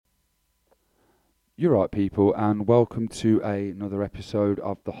You're right, people, and welcome to another episode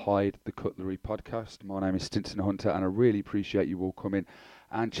of the Hide the Cutlery podcast. My name is Stinson Hunter, and I really appreciate you all coming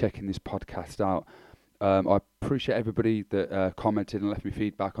and checking this podcast out. I appreciate everybody that commented and left me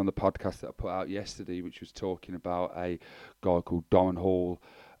feedback on the podcast that I put out yesterday, which was talking about a guy called Don Hall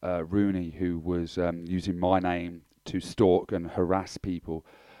Rooney, who was using my name to stalk and harass people.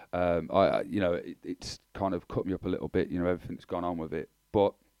 It's kind of cut me up a little bit, everything that's gone on with it,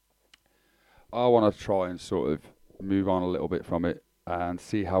 but I want to try and sort of move on a little bit from it and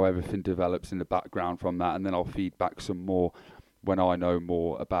see how everything develops in the background from that, and then I'll feed back some more when I know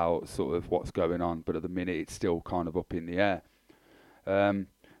more about sort of what's going on. But at the minute, it's still kind of up in the air.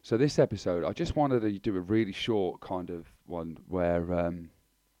 So this episode, I just wanted to do a really short kind of one where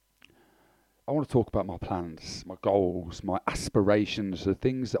I want to talk about my plans, my goals, my aspirations, the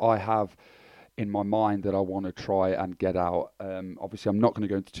things that I have in my mind that I want to try and get out. Obviously, I'm not going to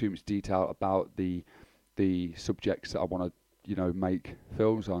go into too much detail about the subjects that I want to, make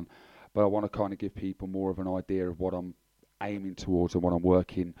films on, but I want to kind of give people more of an idea of what I'm aiming towards and what I'm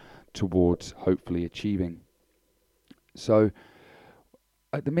working towards, hopefully achieving. So,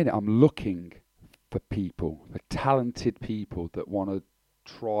 at the minute, I'm looking for people, for talented people that want to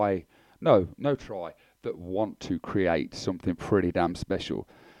that want to create something pretty damn special.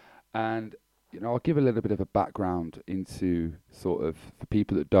 And I'll give a little bit of a background into sort of, for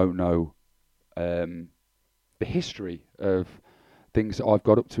people that don't know, the history of things that I've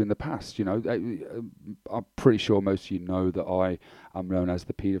got up to in the past. I'm pretty sure most of you know that I am known as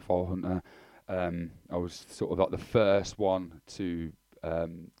the paedophile hunter. I was sort of like the first one to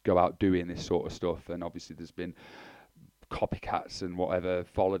go out doing this sort of stuff, and obviously there's been copycats and whatever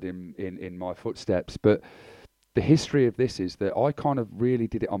followed in my footsteps, but the history of this is that I kind of really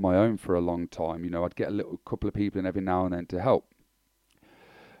did it on my own for a long time. I'd get a little couple of people in every now and then to help.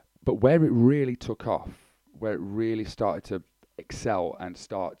 But where it really took off, where it really started to excel and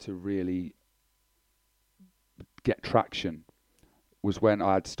start to really get traction, was when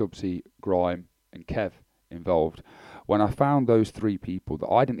I had Stubbsy, Grime, and Kev involved. When I found those three people that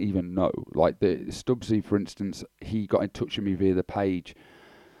I didn't even know, like the Stubbsy, for instance, he got in touch with me via the page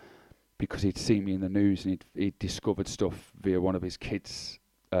because he'd seen me in the news and he'd discovered stuff via one of his kids'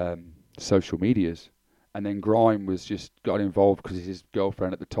 social medias. And then Grime was just got involved because his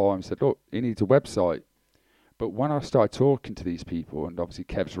girlfriend at the time said, look, he needs a website. But when I started talking to these people, and obviously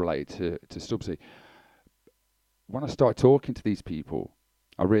Kev's related to Stubbsy, when I started talking to these people,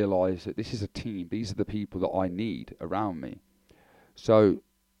 I realised that this is a team. These are the people that I need around me. So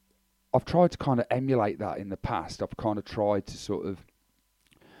I've tried to kind of emulate that in the past. I've kind of tried to sort of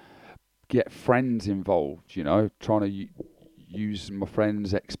get friends involved, trying to use my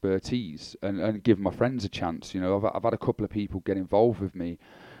friends' expertise and give my friends a chance. I've had a couple of people get involved with me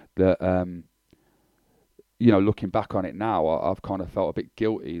that, looking back on it now, I've kind of felt a bit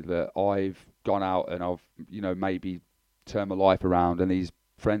guilty that I've gone out and I've, maybe turned my life around, and these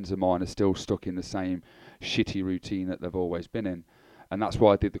friends of mine are still stuck in the same shitty routine that they've always been in. And that's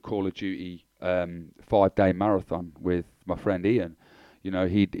why I did the Call of Duty 5-day marathon with my friend Ian. He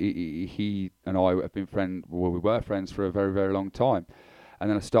and I have been we were friends for a very, very long time. And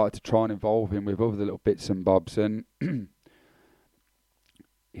then I started to try and involve him with other little bits and bobs, and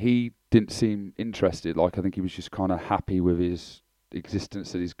he didn't seem interested. Like, I think he was just kind of happy with his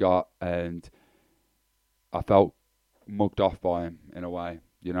existence that he's got, and I felt mugged off by him in a way,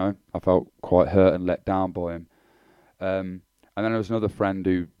 I felt quite hurt and let down by him. And then there was another friend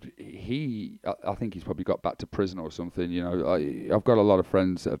who, I think he's probably got back to prison or something. I've got a lot of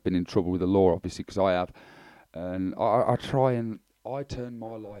friends that have been in trouble with the law, obviously, because I have. And I turn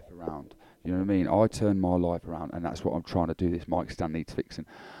my life around. You know what I mean? I turn my life around, and that's what I'm trying to do. This mic stand needs fixing.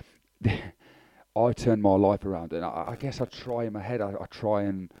 I turn my life around, and I guess I try in my head, I try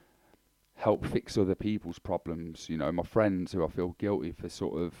and help fix other people's problems. My friends who I feel guilty for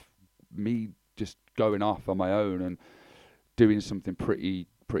sort of me just going off on my own and doing something pretty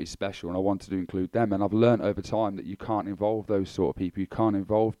special, and I wanted to include them. And I've learned over time that you can't involve those sort of people. You can't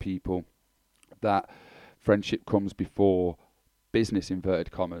involve people that friendship comes before business,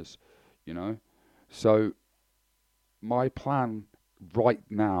 inverted commas, So my plan right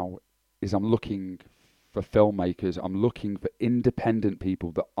now is I'm looking for filmmakers. I'm looking for independent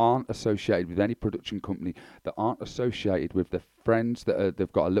people that aren't associated with any production company, that aren't associated with their friends, that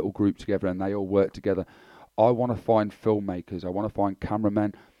they've got a little group together and they all work together. I want to find filmmakers. I want to find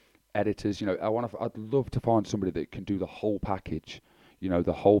cameramen, editors. I'd love to find somebody that can do the whole package,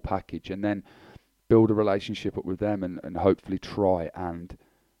 and then build a relationship up with them and hopefully try and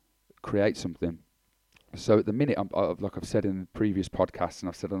create something. So at the minute, like I've said in previous podcasts and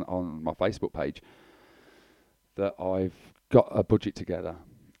I've said on my Facebook page, that I've got a budget together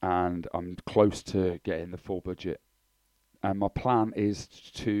and I'm close to getting the full budget. And my plan is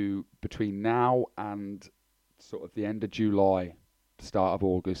to, between now and sort of the end of July, start of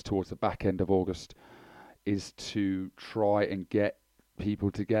August, towards the back end of August, is to try and get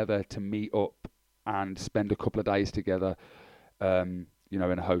people together to meet up and spend a couple of days together, in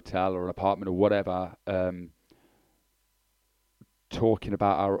a hotel or an apartment or whatever, talking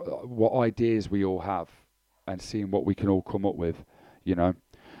about what ideas we all have and seeing what we can all come up with, you know.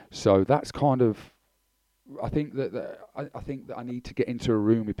 So that's kind of, I think that I need to get into a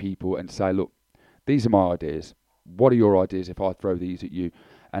room with people and say, look, these are my ideas. What are your ideas if I throw these at you?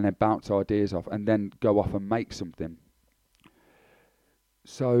 And then bounce ideas off and then go off and make something.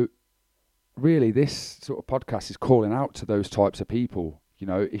 So really this sort of podcast is calling out to those types of people. You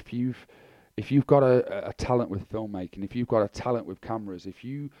know, if you've got a talent with filmmaking, if you've got a talent with cameras, if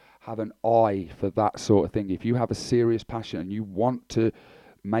you have an eye for that sort of thing, if you have a serious passion and you want to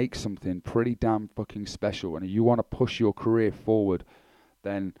make something pretty damn fucking special and you want to push your career forward,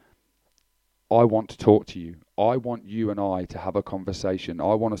 then I want to talk to you. I want you and I to have a conversation.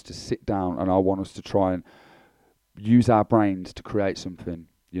 I want us to sit down and I want us to try and use our brains to create something,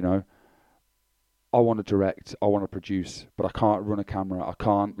 you know. I want to direct, I want to produce, but I can't run a camera. I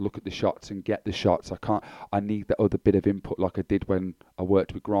can't look at the shots and get the shots. I need that other bit of input like I did when I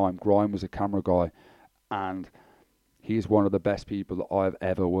worked with Grime. Grime was a camera guy and he is one of the best people that I've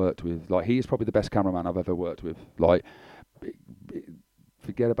ever worked with. Like, he is probably the best cameraman I've ever worked with. Like,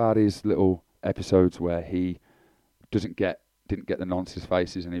 forget about his little episodes where he didn't get the nonsense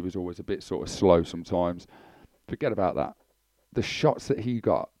faces and he was always a bit sort of slow sometimes. Forget about that. The shots that he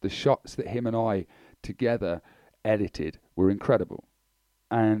got, the shots that him and I together edited were incredible.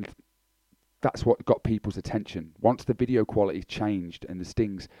 And that's what got people's attention. Once the video quality changed and the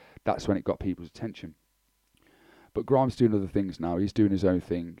stings, that's when it got people's attention. But Grime's doing other things now. He's doing his own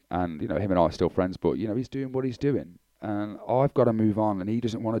thing. And, him and I are still friends, but, he's doing what he's doing. And I've got to move on. And he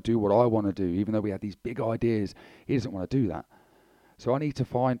doesn't want to do what I want to do. Even though we had these big ideas, he doesn't want to do that. So I need to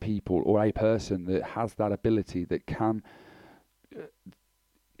find people or a person that has that ability that can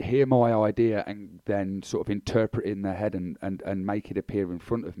hear my idea and then sort of interpret it in their head and make it appear in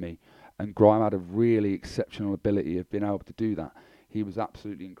front of me. And Grime had a really exceptional ability of being able to do that. He was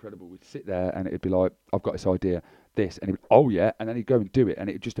absolutely incredible. We'd sit there and it'd be like, I've got this idea, this, and he'd, oh yeah, and then he'd go and do it and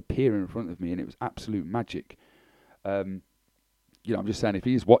it'd just appear in front of me and it was absolute magic. I'm just saying, if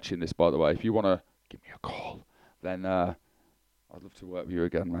he's watching this, by the way, if you want to give me a call, then I'd love to work with you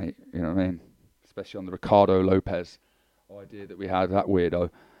again, mate. You know what I mean? Especially on the Ricardo Lopez idea that we had, that weirdo.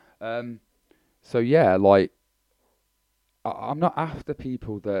 So yeah, like, I'm not after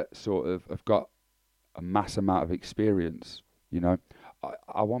people that sort of have got a mass amount of experience,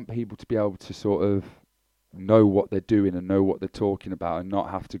 I want people to be able to sort of know what they're doing and know what they're talking about and not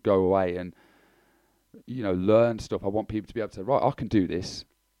have to go away and, learn stuff. I want people to be able to say, right, I can do this,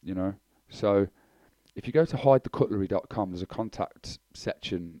 So if you go to hidethecutlery.com, there's a contact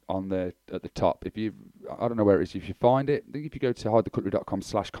section on there at the top. I don't know where it is. If you find it, I think if you go to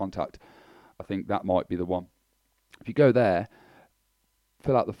hidethecutlery.com/contact, I think that might be the one. If you go there,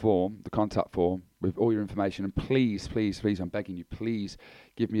 fill out the form, the contact form, with all your information, and please, please, please, I'm begging you, please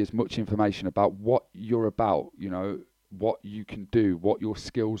give me as much information about what you're about, what you can do, what your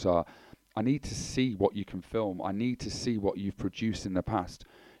skills are. I need to see what you can film. I need to see what you've produced in the past.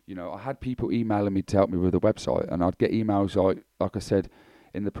 I had people emailing me to help me with a website, and I'd get emails like I said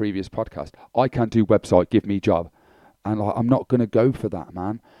in the previous podcast, I can do website, give me job. And I'm not going to go for that,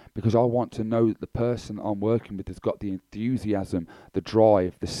 man, because I want to know that the person I'm working with has got the enthusiasm, the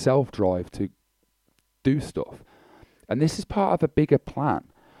drive, the self-drive to do stuff. And this is part of a bigger plan.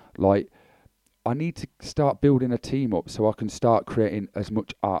 Like, I need to start building a team up so I can start creating as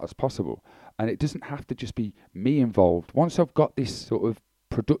much art as possible. And it doesn't have to just be me involved. Once I've got this sort of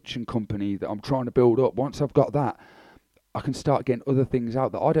production company that I'm trying to build up, once I've got that, I can start getting other things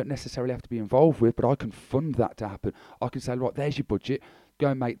out that I don't necessarily have to be involved with, but I can fund that to happen. I can say, right, there's your budget, go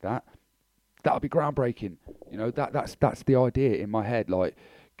and make that. That'll be groundbreaking. That's the idea in my head, like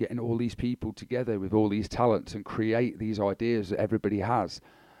getting all these people together with all these talents and create these ideas that everybody has.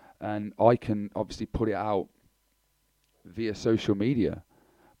 And I can obviously put it out via social media.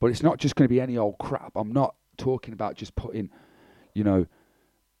 But it's not just going to be any old crap. I'm not talking about just putting,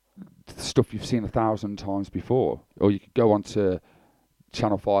 stuff you've seen 1,000 times before, or you could go onto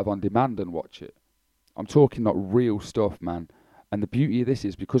Channel 5 on demand and watch it. I'm talking like real stuff, man. And the beauty of this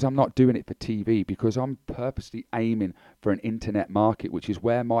is because I'm not doing it for TV, because I'm purposely aiming for an internet market, which is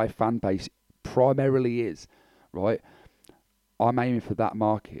where my fan base primarily is, right? I'm aiming for that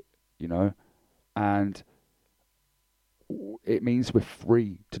market, and it means we're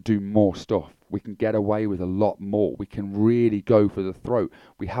free to do more stuff. We can get away with a lot more. We can really go for the throat.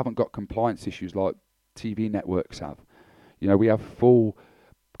 We haven't got compliance issues like TV networks have. We have full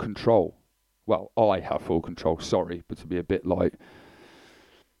control. Well, I have full control. Sorry, but to be a bit like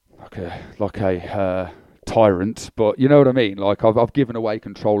a tyrant, but you know what I mean. Like I've given away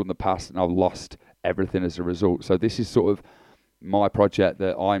control in the past, and I've lost everything as a result. So this is sort of my project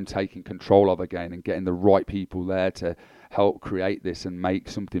that I'm taking control of again, and getting the right people there to help create this and make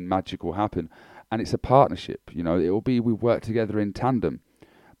something magical happen. And it's a partnership. It'll be, we work together in tandem,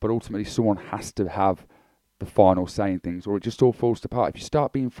 but ultimately someone has to have the final say in things, or it just all falls apart. If you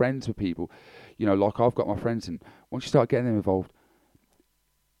start being friends with people, like I've got my friends, and once you start getting them involved,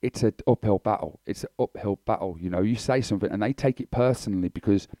 it's an uphill battle. You say something and they take it personally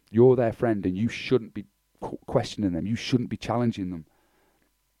because you're their friend, and you shouldn't be questioning them. You shouldn't be challenging them.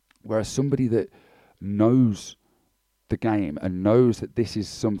 Whereas somebody that knows the game and knows that this is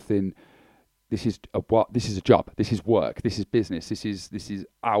something, this is a job, this is work, this is business, this is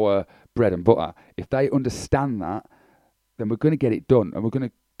our bread and butter. If they understand that, then we're going to get it done, and we're going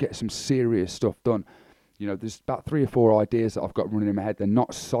to get some serious stuff done. There's about 3 or 4 ideas that I've got running in my head. They're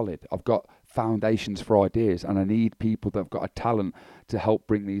not solid. I've got foundations for ideas, and I need people that have got a talent to help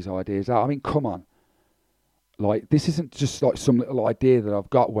bring these ideas out. I mean, come on. Like, this isn't just like some little idea that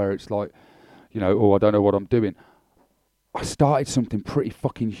I've got where it's like, I don't know what I'm doing. I started something pretty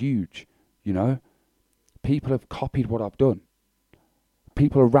fucking huge, People have copied what I've done.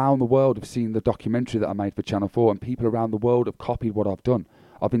 People around the world have seen the documentary that I made for Channel 4, and people around the world have copied what I've done.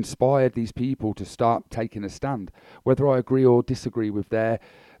 I've inspired these people to start taking a stand, whether I agree or disagree with their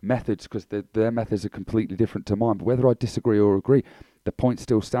methods, because their methods are completely different to mine. But whether I disagree or agree, the point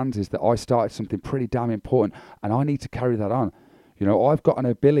still stands is that I started something pretty damn important, and I need to carry that on. I've got an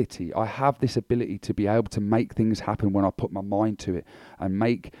ability. I have this ability to be able to make things happen when I put my mind to it and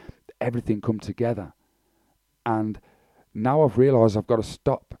make everything come together. And now I've realised I've got to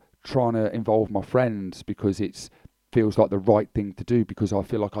stop trying to involve my friends because it feels like the right thing to do, because I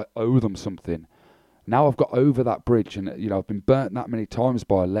feel like I owe them something. Now I've got over that bridge, and I've been burnt that many times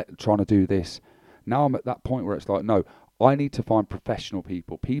by trying to do this. Now I'm at that point where it's like, no, I need to find professional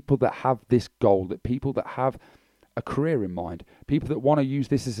people that have this goal, people that have a career in mind, people that want to use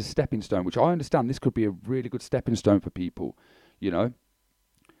this as a stepping stone, which I understand this could be a really good stepping stone for people,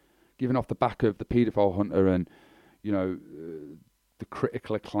 given off the back of The Paedophile Hunter and, the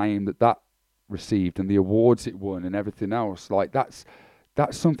critical acclaim that received and the awards it won and everything else. Like, that's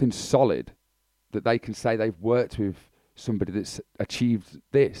something solid that they can say they've worked with somebody that's achieved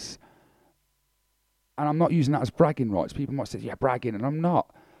this. And I'm not using that as bragging rights. People might say, yeah, bragging, and I'm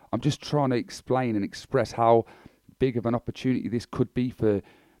not. I'm just trying to explain and express how big of an opportunity this could be for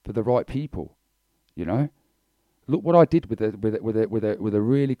the right people. Look what I did with a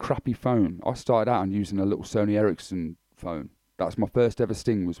really crappy phone. I started out on using a little Sony Ericsson phone. That's my first ever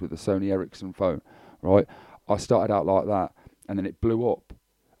sting, was with a Sony Ericsson phone, right? I started out like that, and then it blew up,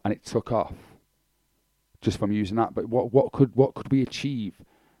 and it took off just from using that. But what could we achieve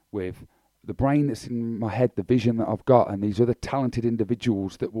with the brain that's in my head, the vision that I've got, and these other talented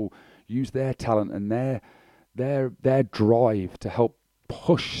individuals that will use their talent and their drive to help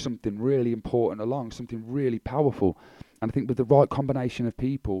push something really important along, something really powerful. And I think with the right combination of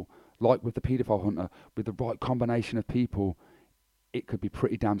people, like with The Paedophile Hunter, with the right combination of people, it could be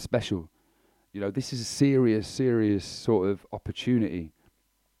pretty damn special. This is a serious sort of opportunity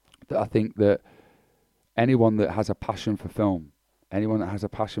that I think that anyone that has a passion for film, anyone that has a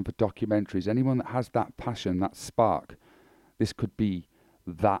passion for documentaries, anyone that has that passion, that spark, this could be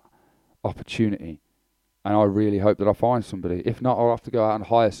that opportunity. And I really hope that I find somebody. If not, I'll have to go out and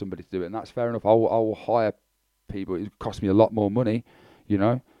hire somebody to do it, and that's fair enough. I will hire people. It costs me a lot more money,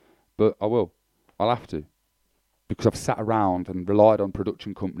 but I will. I'll have to. Because I've sat around and relied on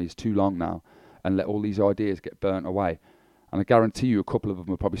production companies too long now and let all these ideas get burnt away. And I guarantee you a couple of them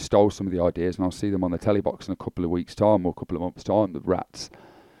have probably stole some of the ideas, and I'll see them on the telly box in a couple of weeks' time or a couple of months' time, the rats,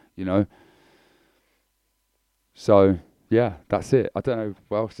 So, yeah, that's it. I don't know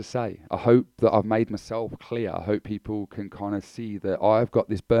what else to say. I hope that I've made myself clear. I hope people can kind of see that I've got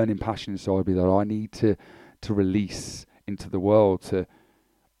this burning passion inside me that I need to release into the world, to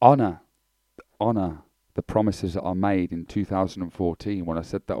honour the promises that I made in 2014 when I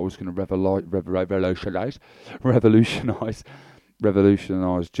said that I was going to revolutionise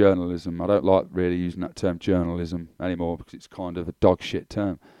journalism. I don't like really using that term journalism anymore because it's kind of a dog shit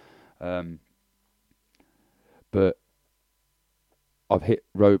term. But I've hit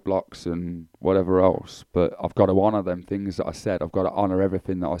roadblocks and whatever else, but I've got to honour them things that I said. I've got to honour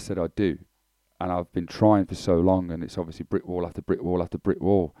everything that I said I'd do. And I've been trying for so long, and it's obviously brick wall after brick wall after brick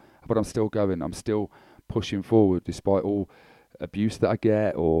wall. But I'm still going. I'm still pushing forward despite all abuse that I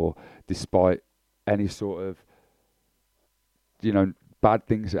get, or despite any sort of, bad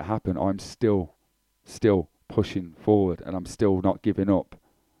things that happen. I'm still pushing forward, and I'm still not giving up.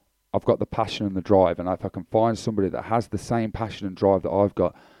 I've got the passion and the drive, and if I can find somebody that has the same passion and drive that I've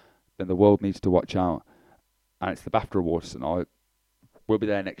got, then the world needs to watch out. And it's the BAFTA Awards tonight. We'll be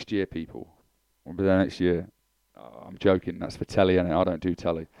there next year, people. We'll be there next year. Oh, I'm joking. That's for telly, and I don't do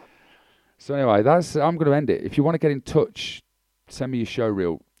telly. So anyway, I'm going to end it. If you want to get in touch, send me your show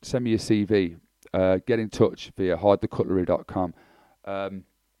reel. Send me your CV. Get in touch via hidethecutlery.com.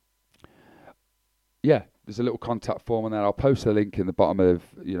 There's a little contact form on there. I'll post a link in the bottom of,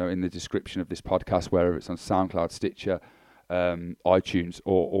 in the description of this podcast, whether it's on SoundCloud, Stitcher, iTunes,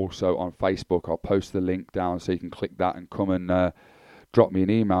 or also on Facebook. I'll post the link down so you can click that and come and drop me an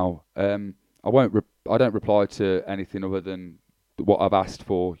email. I don't reply to anything other than what I've asked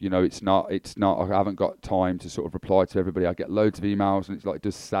for. It's not. I haven't got time to sort of reply to everybody. I get loads of emails, and it's like,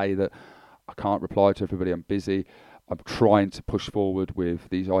 just say that I can't reply to everybody. I'm busy. I'm trying to push forward with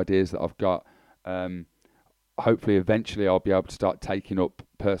these ideas that I've got. Hopefully, eventually, I'll be able to start taking up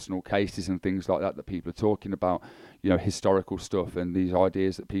personal cases and things like that people are talking about, historical stuff and these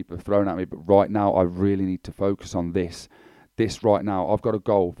ideas that people have thrown at me. But right now, I really need to focus on this. This right now, I've got a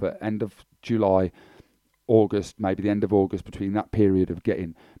goal for end of July, August, maybe the end of August, between that period of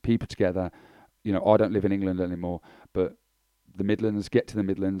getting people together. I don't live in England anymore, but the Midlands, get to the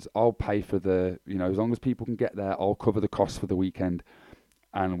Midlands. I'll pay for the, as long as people can get there, I'll cover the costs for the weekend,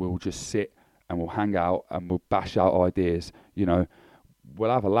 and we'll just sit and we'll hang out and we'll bash out ideas. We'll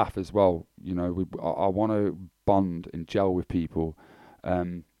have a laugh as well. I want to bond and gel with people.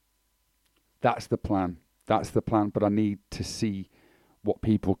 That's the plan. But I need to see what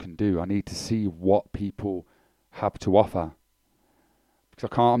people can do. I need to see what people have to offer. Because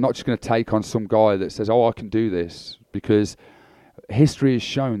I'm not just going to take on some guy that says, I can do this. Because history has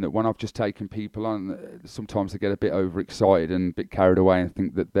shown that when I've just taken people on, sometimes they get a bit overexcited and a bit carried away and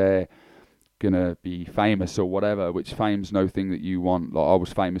think that they're going to be famous or whatever, which fame's no thing that you want. Like, I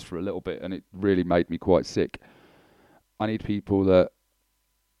was famous for a little bit and it really made me quite sick. I need people that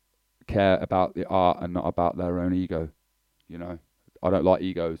care about the art and not about their own ego. I don't like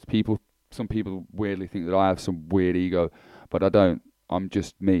egos. Some people weirdly think that I have some weird ego, but I don't. I'm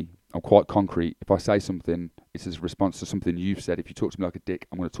just me. I'm quite concrete. If I say something, it's as a response to something you've said. If you talk to me like a dick,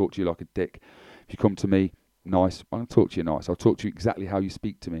 I'm going to talk to you like a dick. If you come to me nice, I'm going to talk to you nice. I'll talk to you exactly how you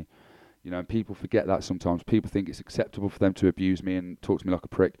speak to me. And people forget that sometimes. People think it's acceptable for them to abuse me and talk to me like a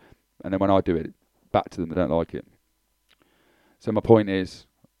prick. And then when I do it, back to them, they don't like it. So my point is,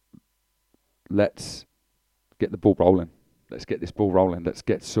 let's get the ball rolling. Let's get this ball rolling. Let's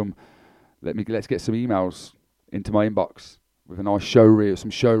get some emails into my inbox with a nice show reel,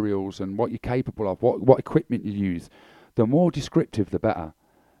 some show reels, and what you're capable of, what equipment you use. The more descriptive, the better.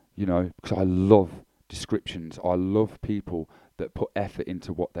 Because I love descriptions. I love people that put effort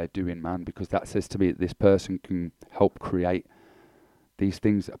into what they're doing, man. Because that says to me that this person can help create these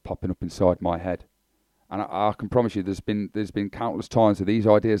things that are popping up inside my head. And I can promise you, there's been countless times of these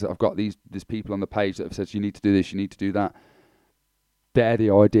ideas that I've got. There's people on the page that have said, you need to do this, you need to do that. They're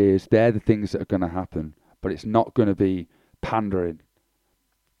the ideas, they're the things that are going to happen. But it's not going to be pandering.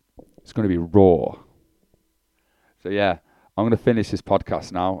 It's going to be raw. So yeah, I'm going to finish this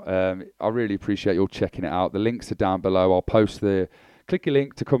podcast now. I really appreciate you all checking it out. The links are down below. I'll post click a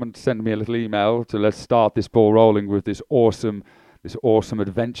link to come and send me a little email to let's start this ball rolling with this awesome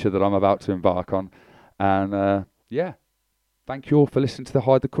adventure that I'm about to embark on. And thank you all for listening to the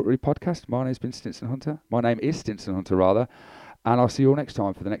Hide the Cutlery podcast. My name's been Stinson Hunter. My name is Stinson Hunter, rather. And I'll see you all next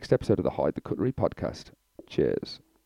time for the next episode of the Hide the Cutlery podcast. Cheers.